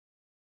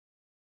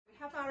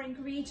Have our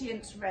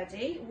ingredients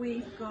ready.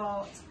 We've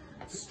got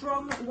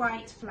strong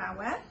white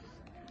flour,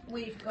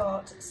 we've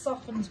got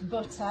softened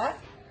butter,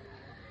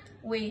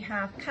 we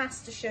have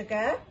caster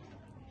sugar,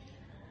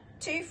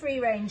 2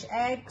 free-range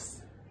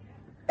eggs,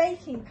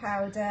 baking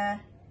powder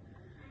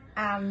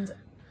and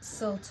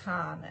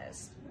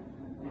sultanas.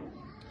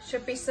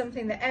 Should be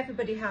something that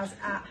everybody has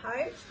at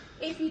home.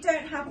 If you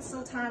don't have the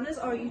sultanas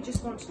or you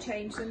just want to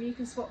change them, you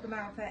can swap them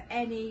out for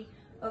any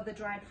other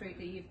dried fruit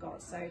that you've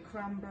got, so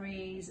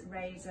cranberries,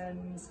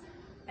 raisins,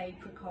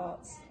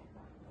 apricots,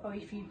 or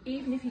if you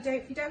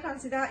don't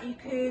fancy that, you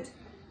could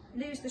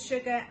lose the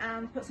sugar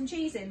and put some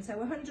cheese in, so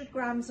 100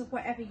 grams of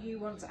whatever you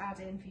want to add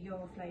in for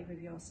your flavour of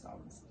your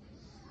scones.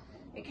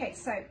 Okay,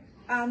 so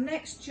our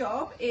next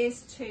job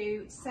is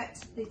to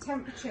set the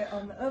temperature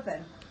on the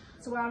oven.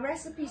 So our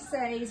recipe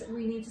says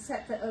we need to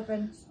set the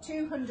oven to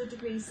 200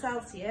 degrees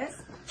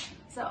Celsius.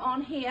 So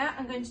on here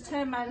I'm going to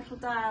turn my little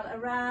dial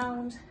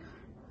around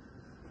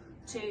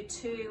to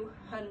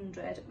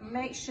 200.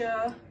 Make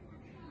sure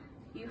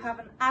you have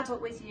an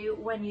adult with you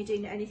when you're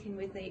doing anything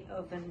with the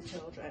oven,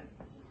 children.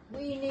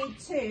 We need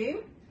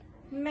to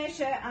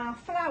measure our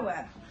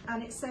flour,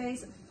 and it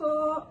says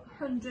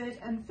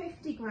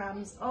 450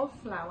 grams of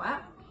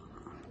flour.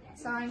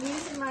 So I'm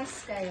using my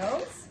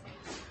scales,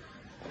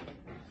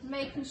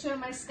 making sure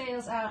my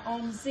scales are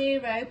on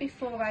 0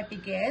 before I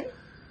begin,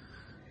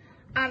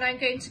 and I'm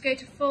going to go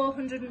to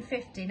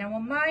 450. Now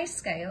on my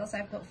scales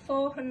I've got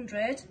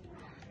 400,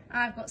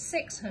 I've got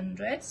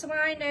 600, so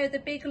I know the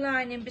big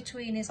line in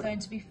between is going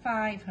to be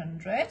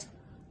 500.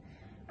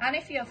 And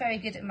if you're very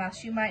good at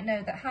maths, you might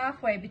know that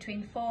halfway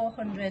between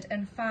 400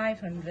 and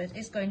 500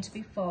 is going to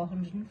be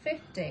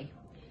 450.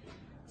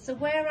 So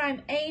where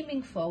I'm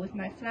aiming for with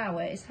my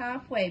flour is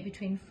halfway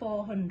between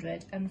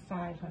 400 and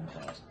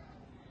 500,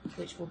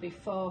 which will be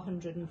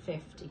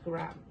 450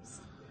 grams.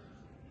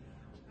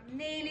 I'm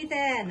nearly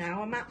there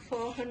now, I'm at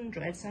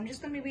 400, so I'm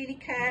just going to be really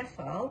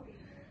careful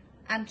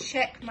and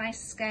check my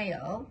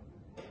scale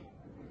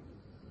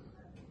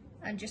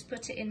and just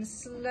put it in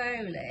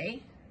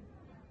slowly,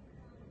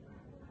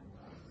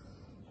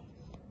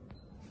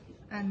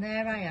 and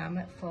there I am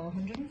at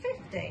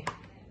 450.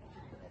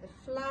 The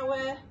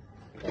flour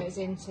goes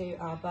into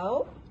our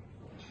bowl,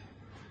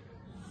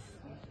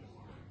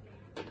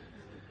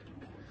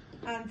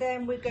 and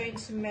then we're going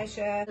to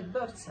measure the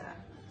butter.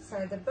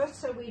 So the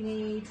butter we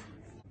need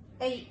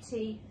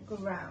 80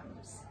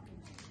 grams.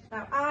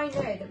 Now I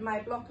know that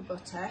my block of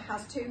butter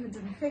has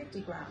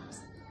 250 grams,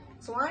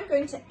 so I'm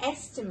going to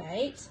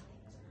estimate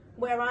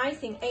where I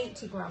think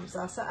 80 grams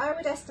are. So I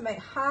would estimate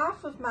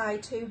half of my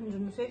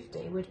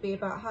 250 would be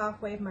about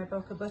halfway of my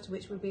block of butter,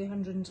 which would be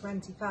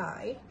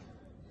 125.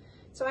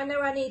 So I know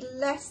I need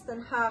less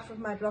than half of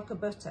my block of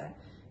butter.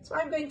 So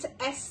I'm going to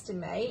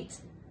estimate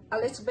a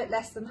little bit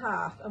less than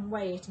half and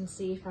weigh it and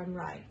see if I'm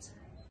right.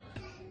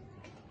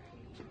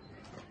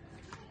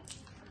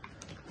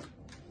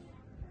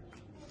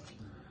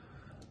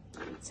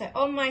 So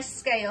on my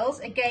scales,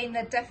 again,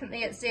 they're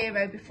definitely at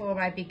 0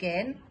 before I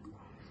begin.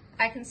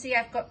 I can see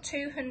I've got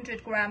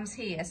 200 grams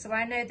here, so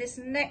I know this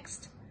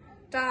next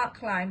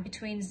dark line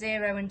between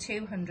 0 and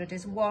 200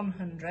 is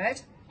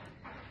 100.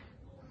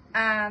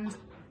 And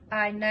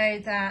I know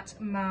that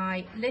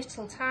my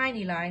little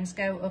tiny lines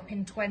go up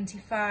in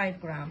 25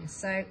 grams.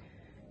 So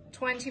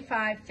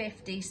 25,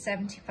 50,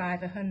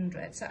 75,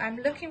 100. So I'm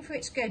looking for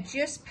it to go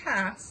just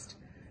past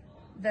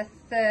the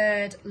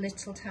third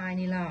little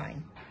tiny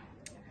line.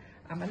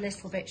 I'm a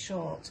little bit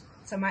short,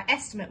 so my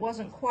estimate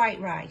wasn't quite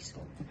right.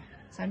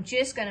 So I'm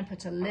just going to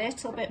put a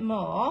little bit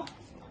more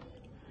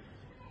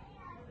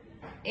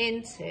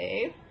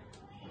into.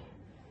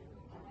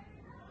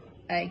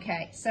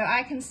 Okay, so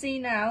I can see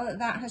now that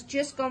that has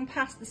just gone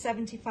past the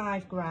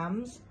 75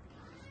 grams,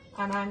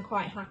 and I'm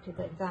quite happy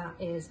that that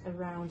is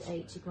around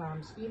 80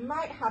 grams. You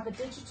might have a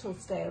digital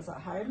scales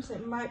at home, so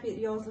it might be that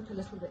yours look a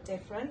little bit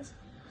different.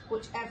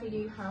 Whichever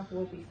you have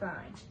will be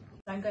fine.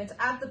 So I'm going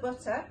to add the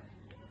butter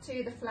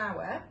to the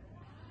flour.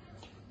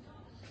 It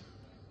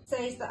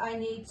says that I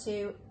need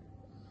to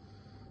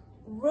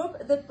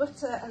rub the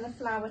butter and the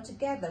flour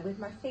together with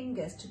my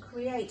fingers to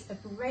create a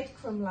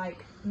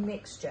breadcrumb-like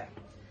mixture.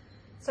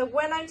 So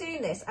when I'm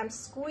doing this, I'm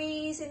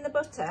squeezing the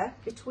butter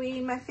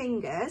between my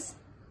fingers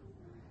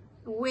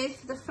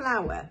with the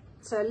flour.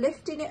 So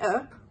lifting it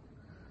up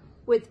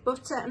with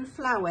butter and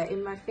flour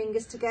in my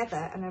fingers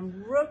together, and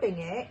I'm rubbing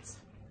it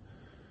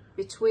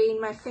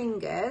between my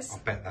fingers. I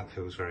bet that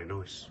feels very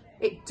nice.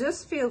 It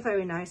does feel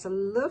very nice. I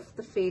love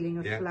the feeling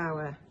of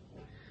flour.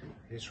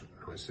 It's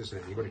nice, isn't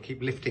it? You've got to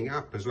keep lifting it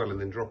up as well and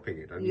then dropping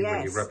it, don't you, yes,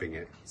 when you're rubbing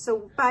it.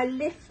 So by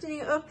lifting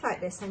it up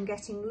like this, I'm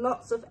getting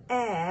lots of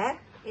air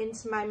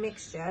into my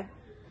mixture,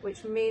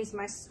 which means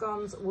my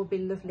scones will be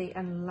lovely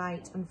and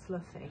light and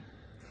fluffy.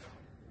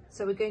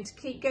 So we're going to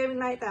keep going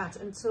like that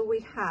until we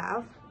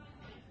have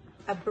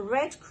a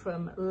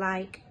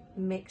breadcrumb-like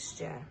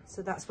mixture.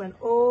 So that's when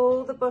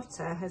all the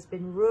butter has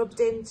been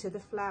rubbed into the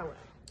flour.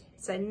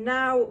 So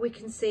now we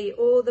can see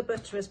all the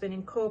butter has been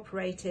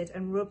incorporated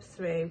and rubbed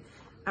through,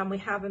 and we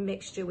have a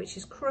mixture which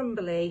is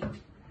crumbly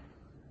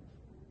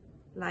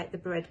like the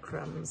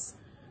breadcrumbs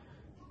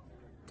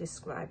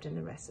described in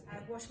the recipe.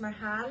 I've washed my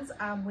hands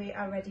and we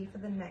are ready for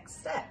the next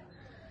step.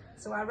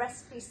 So our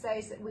recipe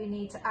says that we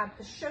need to add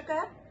the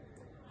sugar,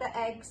 the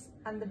eggs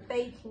and the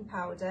baking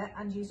powder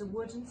and use a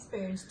wooden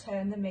spoon to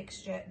turn the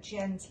mixture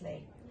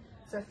gently.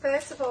 So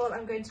first of all,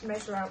 I'm going to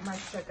measure out my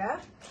sugar.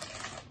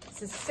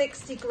 This is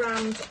 60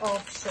 grams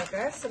of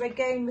sugar. So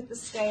again, with the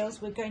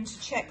scales, we're going to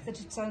check that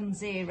it's on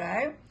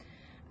 0.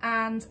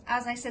 And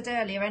as I said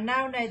earlier, I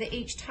now know that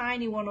each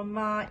tiny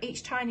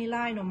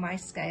line on my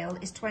scale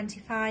is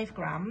 25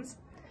 grams.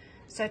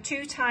 So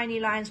 2 tiny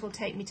lines will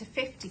take me to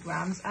 50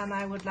 grams, and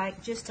I would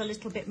like just a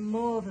little bit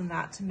more than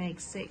that to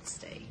make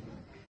 60.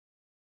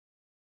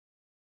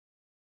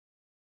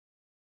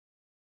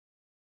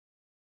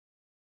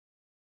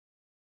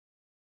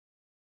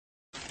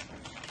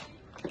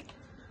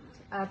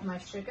 Add my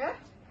sugar.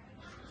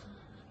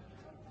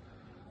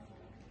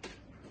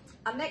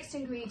 Our next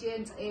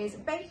ingredient is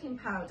baking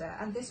powder,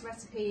 and this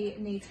recipe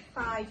needs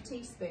 5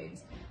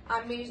 teaspoons.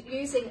 I'm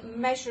using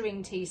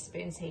measuring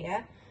teaspoons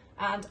here,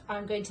 and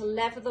I'm going to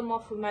lever them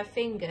off with my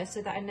finger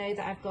so that I know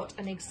that I've got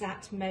an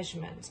exact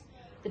measurement.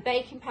 The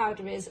baking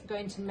powder is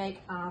going to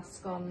make our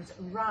scones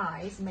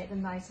rise, make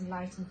them nice and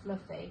light and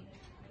fluffy,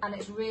 and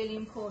it's really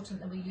important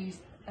that we use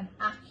an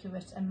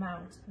accurate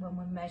amount when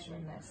we're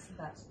measuring this. So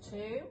that's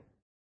 2.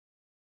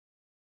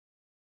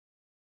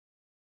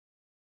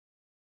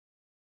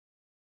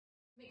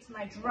 Mix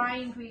my dry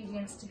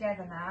ingredients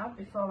together now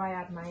before I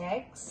add my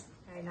eggs.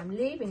 And I'm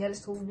leaving a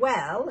little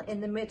well in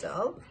the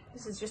middle.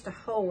 This is just a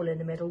hole in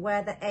the middle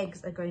where the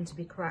eggs are going to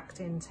be cracked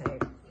into.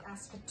 We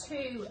ask for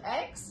 2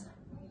 eggs.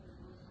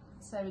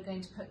 So we're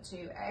going to put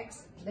 2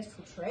 eggs.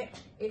 Little trick,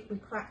 if we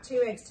crack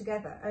 2 eggs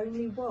together,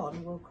 only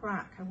one will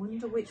crack. I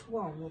wonder which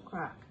one will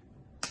crack.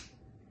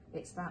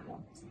 It's that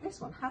one.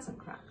 This one hasn't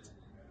cracked.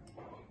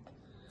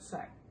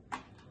 So,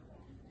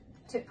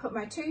 to put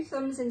my 2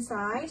 thumbs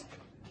inside,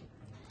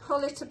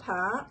 pull it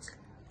apart,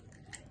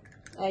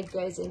 egg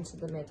goes into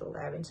the middle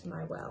there, into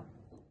my well.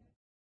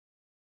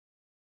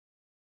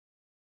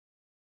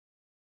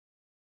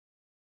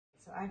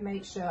 So I've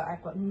made sure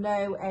I've got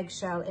no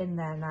eggshell in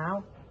there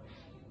now.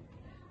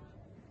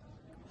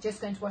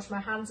 Just going to wash my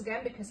hands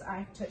again because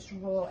I've touched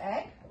raw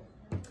egg.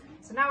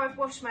 So now I've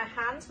washed my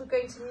hands, we're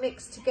going to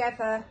mix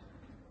together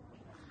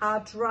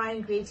our dry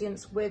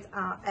ingredients with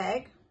our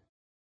egg.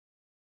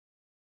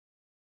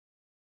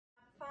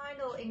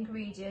 Final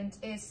ingredient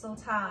is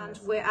sultanas.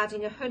 And we're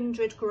adding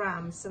 100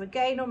 grams. So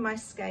again on my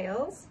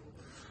scales,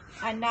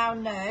 I now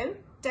know,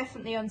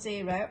 definitely on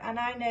 0, and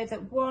I know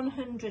that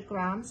 100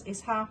 grams is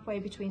halfway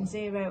between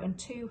 0 and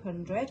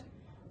 200.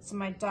 So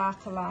my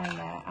darker line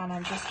there, and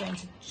I'm just going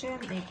to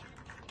gently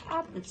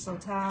add the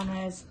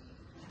sultanas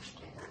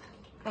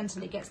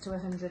until it gets to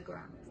 100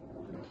 grams.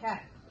 Okay.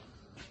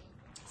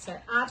 So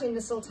adding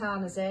the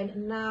sultanas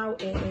in, now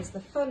it is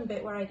the fun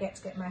bit where I get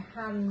to get my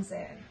hands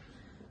in.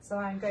 So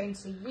I'm going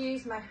to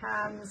use my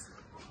hands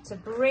to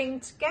bring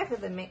together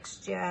the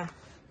mixture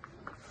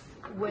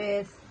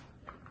with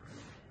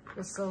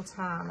the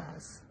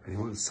sultanas. And you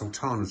want the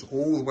sultanas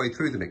all the way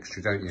through the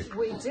mixture, don't you?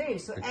 We do,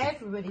 so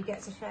everybody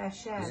gets a fair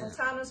share. Yeah.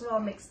 Sultanas are all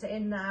mixed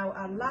in now.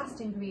 Our last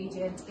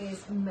ingredient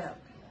is milk.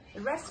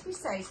 The recipe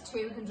says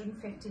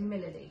 250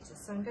 millilitres,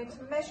 so I'm going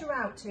to measure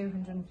out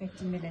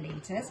 250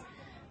 millilitres.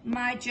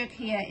 My jug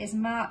here is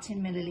marked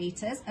in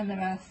millilitres, and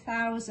there are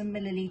 1,000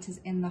 millilitres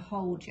in the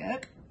whole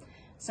jug.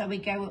 So we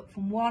go up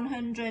from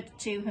 100,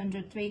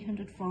 200,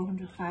 300,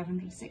 400,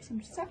 500,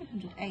 600,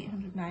 700,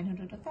 800,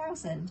 900,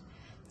 1,000.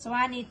 So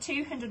I need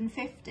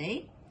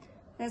 250.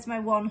 There's my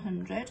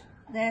 100.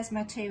 There's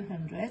my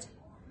 200.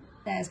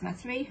 There's my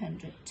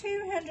 300.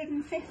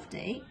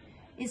 250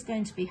 is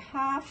going to be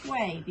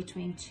halfway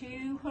between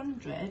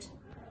 200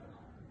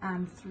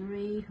 and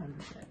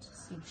 300.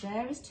 So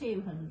there is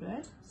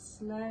 200.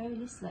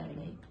 Slowly,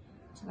 slowly,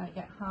 till I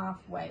get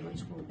halfway,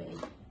 which will be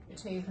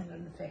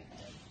 250.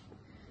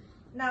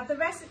 Now the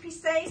recipe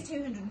says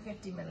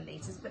 250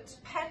 millilitres, but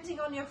depending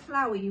on your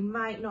flour, you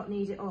might not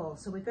need it all.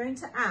 So we're going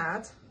to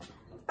add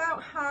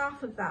about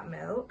half of that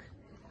milk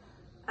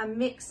and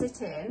mix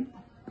it in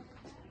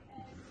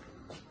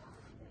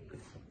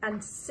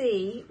and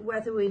see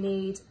whether we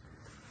need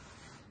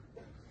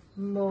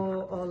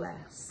more or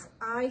less.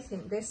 I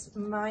think this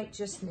might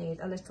just need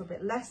a little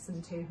bit less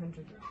than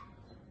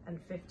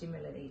 250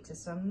 millilitres.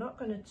 So I'm not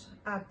going to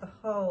add the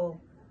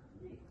whole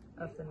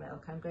of the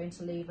milk. I'm going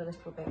to leave a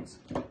little bit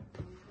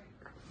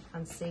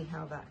and see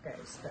how that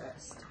goes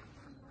first.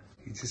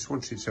 You just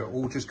want it so it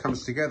all just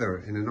comes together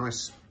in a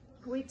nice...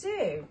 We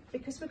do,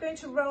 because we're going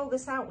to roll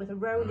this out with a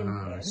rolling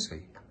pin. I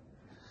see.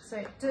 So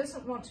it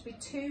doesn't want to be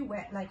too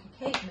wet like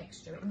a cake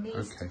mixture. It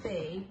needs to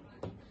be...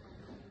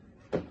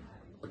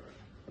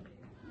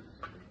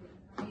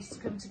 needs to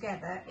come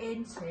together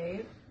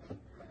into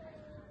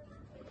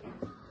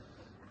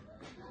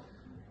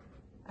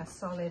a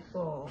solid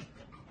ball.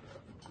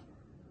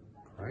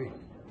 Great.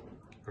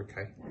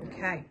 Okay.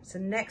 Okay, so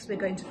next we're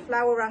going to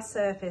flour our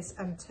surface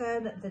and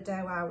turn the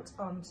dough out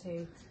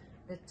onto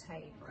the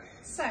table.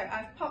 So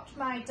I've popped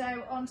my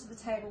dough onto the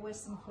table with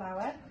some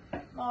flour.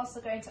 I'm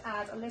also going to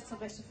add a little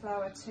bit of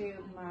flour to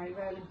my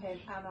rolling pin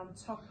and on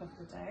top of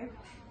the dough,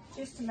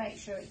 just to make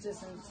sure it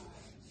doesn't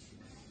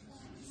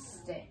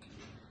stick.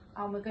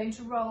 And we're going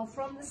to roll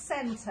from the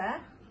centre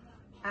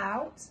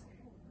out,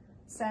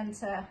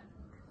 centre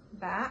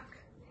back.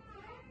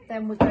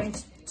 Then we're going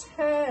to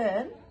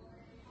turn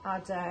our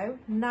dough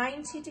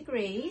 90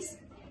 degrees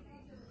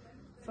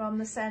from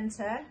the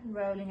centre,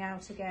 rolling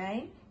out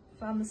again,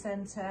 from the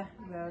centre,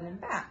 rolling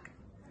back.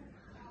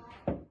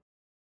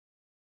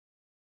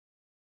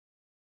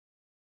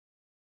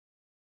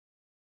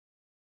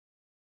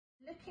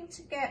 Looking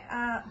to get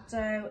our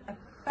dough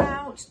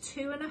about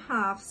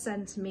 2.5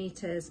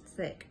 centimetres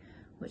thick,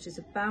 which is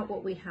about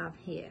what we have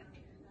here.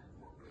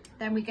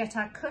 Then we get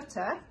our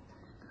cutter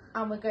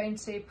and we're going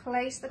to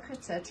place the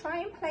cutter, try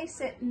and place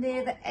it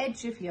near the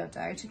edge of your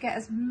dough to get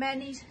as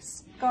many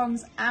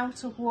scones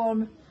out of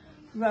one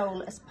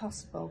roll as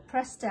possible.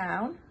 Press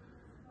down,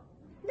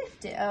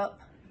 lift it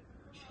up,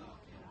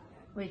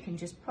 we can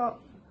just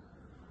pop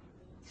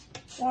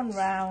one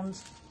round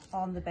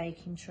on the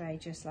baking tray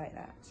just like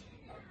that.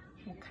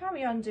 We'll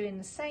carry on doing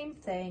the same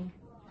thing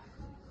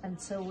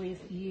until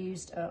we've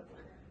used up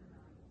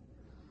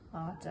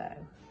our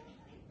dough.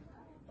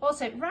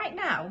 Also, right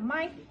now,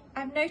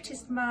 I've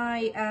noticed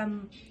my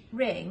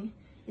ring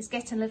is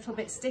getting a little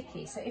bit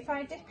sticky. So if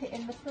I dip it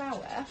in the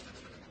flour,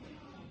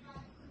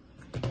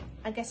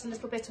 I get a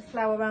little bit of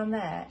flour around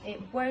there,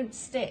 it won't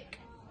stick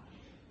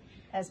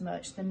as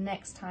much the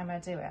next time I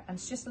do it. And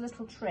it's just a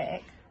little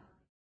trick.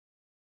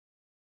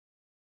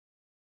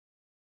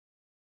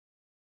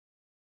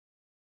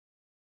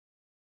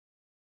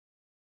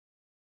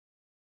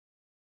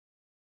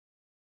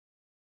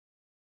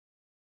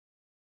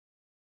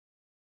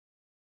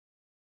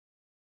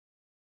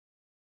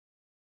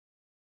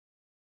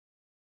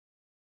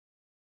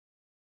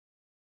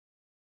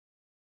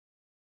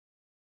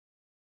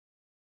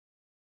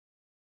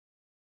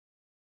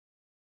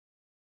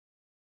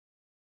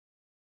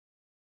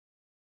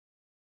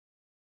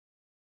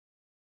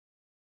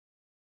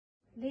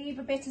 Leave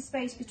a bit of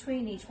space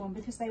between each one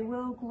because they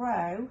will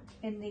grow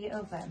in the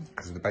oven.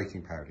 Because of the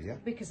baking powder, yeah?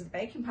 Because of the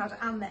baking powder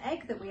and the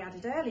egg that we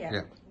added earlier.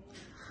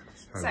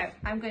 Yeah. So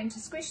I'm going to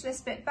squish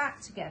this bit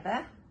back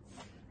together,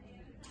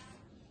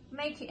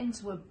 make it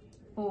into a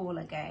ball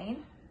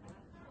again,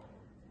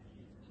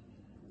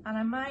 and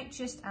I might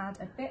just add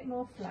a bit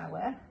more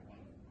flour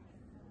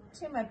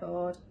to my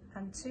board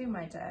and to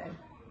my dough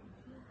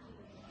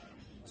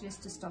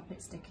just to stop it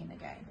sticking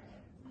again.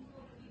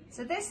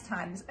 So this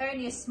time there's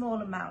only a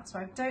small amount, so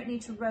I don't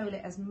need to roll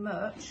it as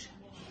much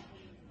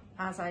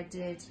as I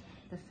did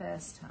the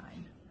first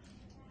time.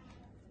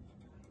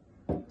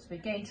 So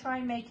again, try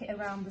and make it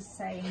around the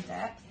same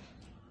depth.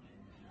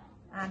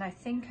 And I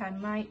think I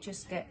might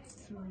just get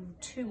through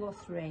 2 or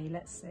 3,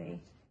 let's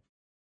see.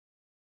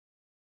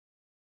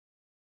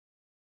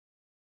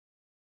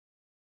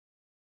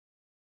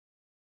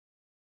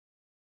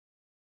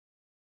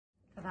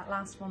 For that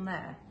last one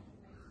there,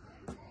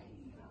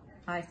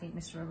 I think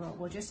Mr. O'Rourke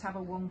will just have a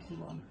wonky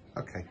one.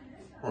 Okay,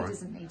 all right. It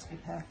doesn't need to be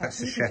perfect. That's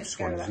the chef's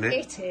one, isn't it?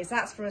 It is,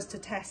 that's for us to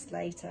test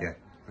later.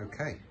 Yeah,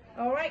 okay.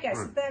 All right guys,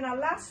 so then our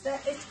last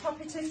step is to pop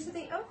it into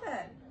the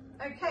oven.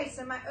 Okay,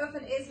 so my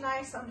oven is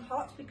nice and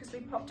hot because we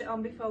popped it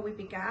on before we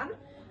began.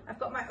 I've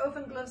got my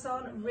oven gloves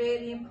on,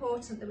 really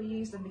important that we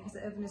use them because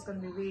the oven is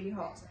going to be really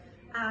hot.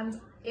 And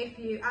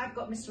I've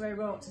got Mr.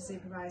 O'Rourke to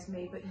supervise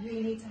me, but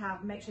you need to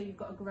make sure you've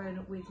got a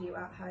grown-up with you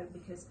at home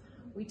because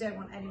we don't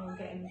want anyone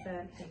getting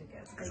burnt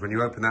fingers. Because when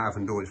you open that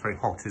oven door, it's very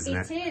hot, isn't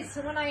it? It is.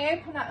 So when I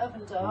open that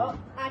oven door,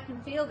 I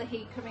can feel the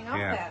heat coming off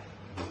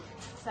it.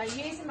 So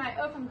using my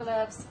oven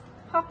gloves,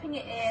 popping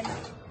it in,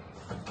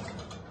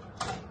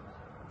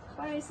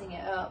 closing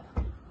it up,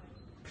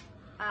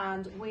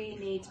 and we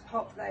need to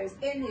pop those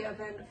in the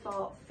oven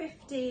for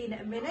 15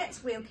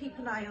 minutes. We'll keep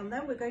an eye on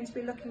them. We're going to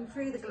be looking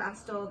through the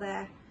glass door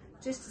there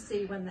just to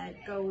see when they're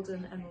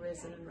golden and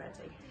risen and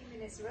ready.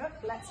 Minutes are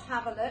up. Let's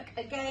have a look.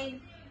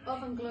 Again,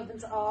 oven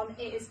gloves on.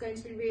 It is going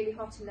to be really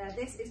hot in there.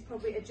 This is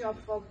probably a job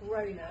for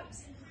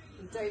grown-ups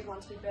who don't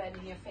want to be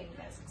burning your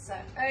fingers. So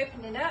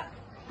opening up,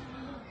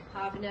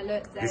 having a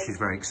look there. This is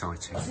very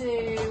exciting.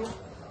 To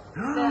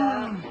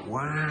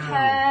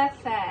wow.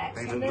 Perfect.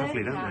 They look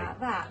lovely, don't they?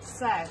 That.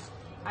 So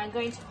I'm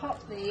going to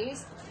pop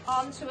these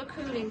onto a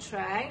cooling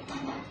tray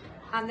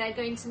and they're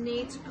going to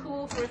need to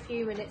cool for a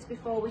few minutes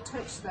before we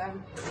touch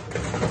them.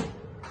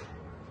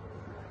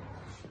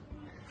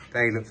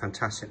 They look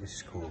fantastic,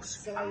 Mrs.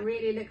 Corse. So I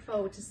really look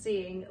forward to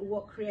seeing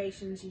what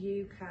creations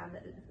you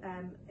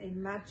can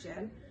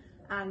imagine,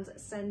 and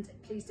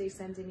please do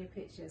send in your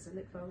pictures. I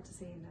look forward to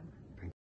seeing them.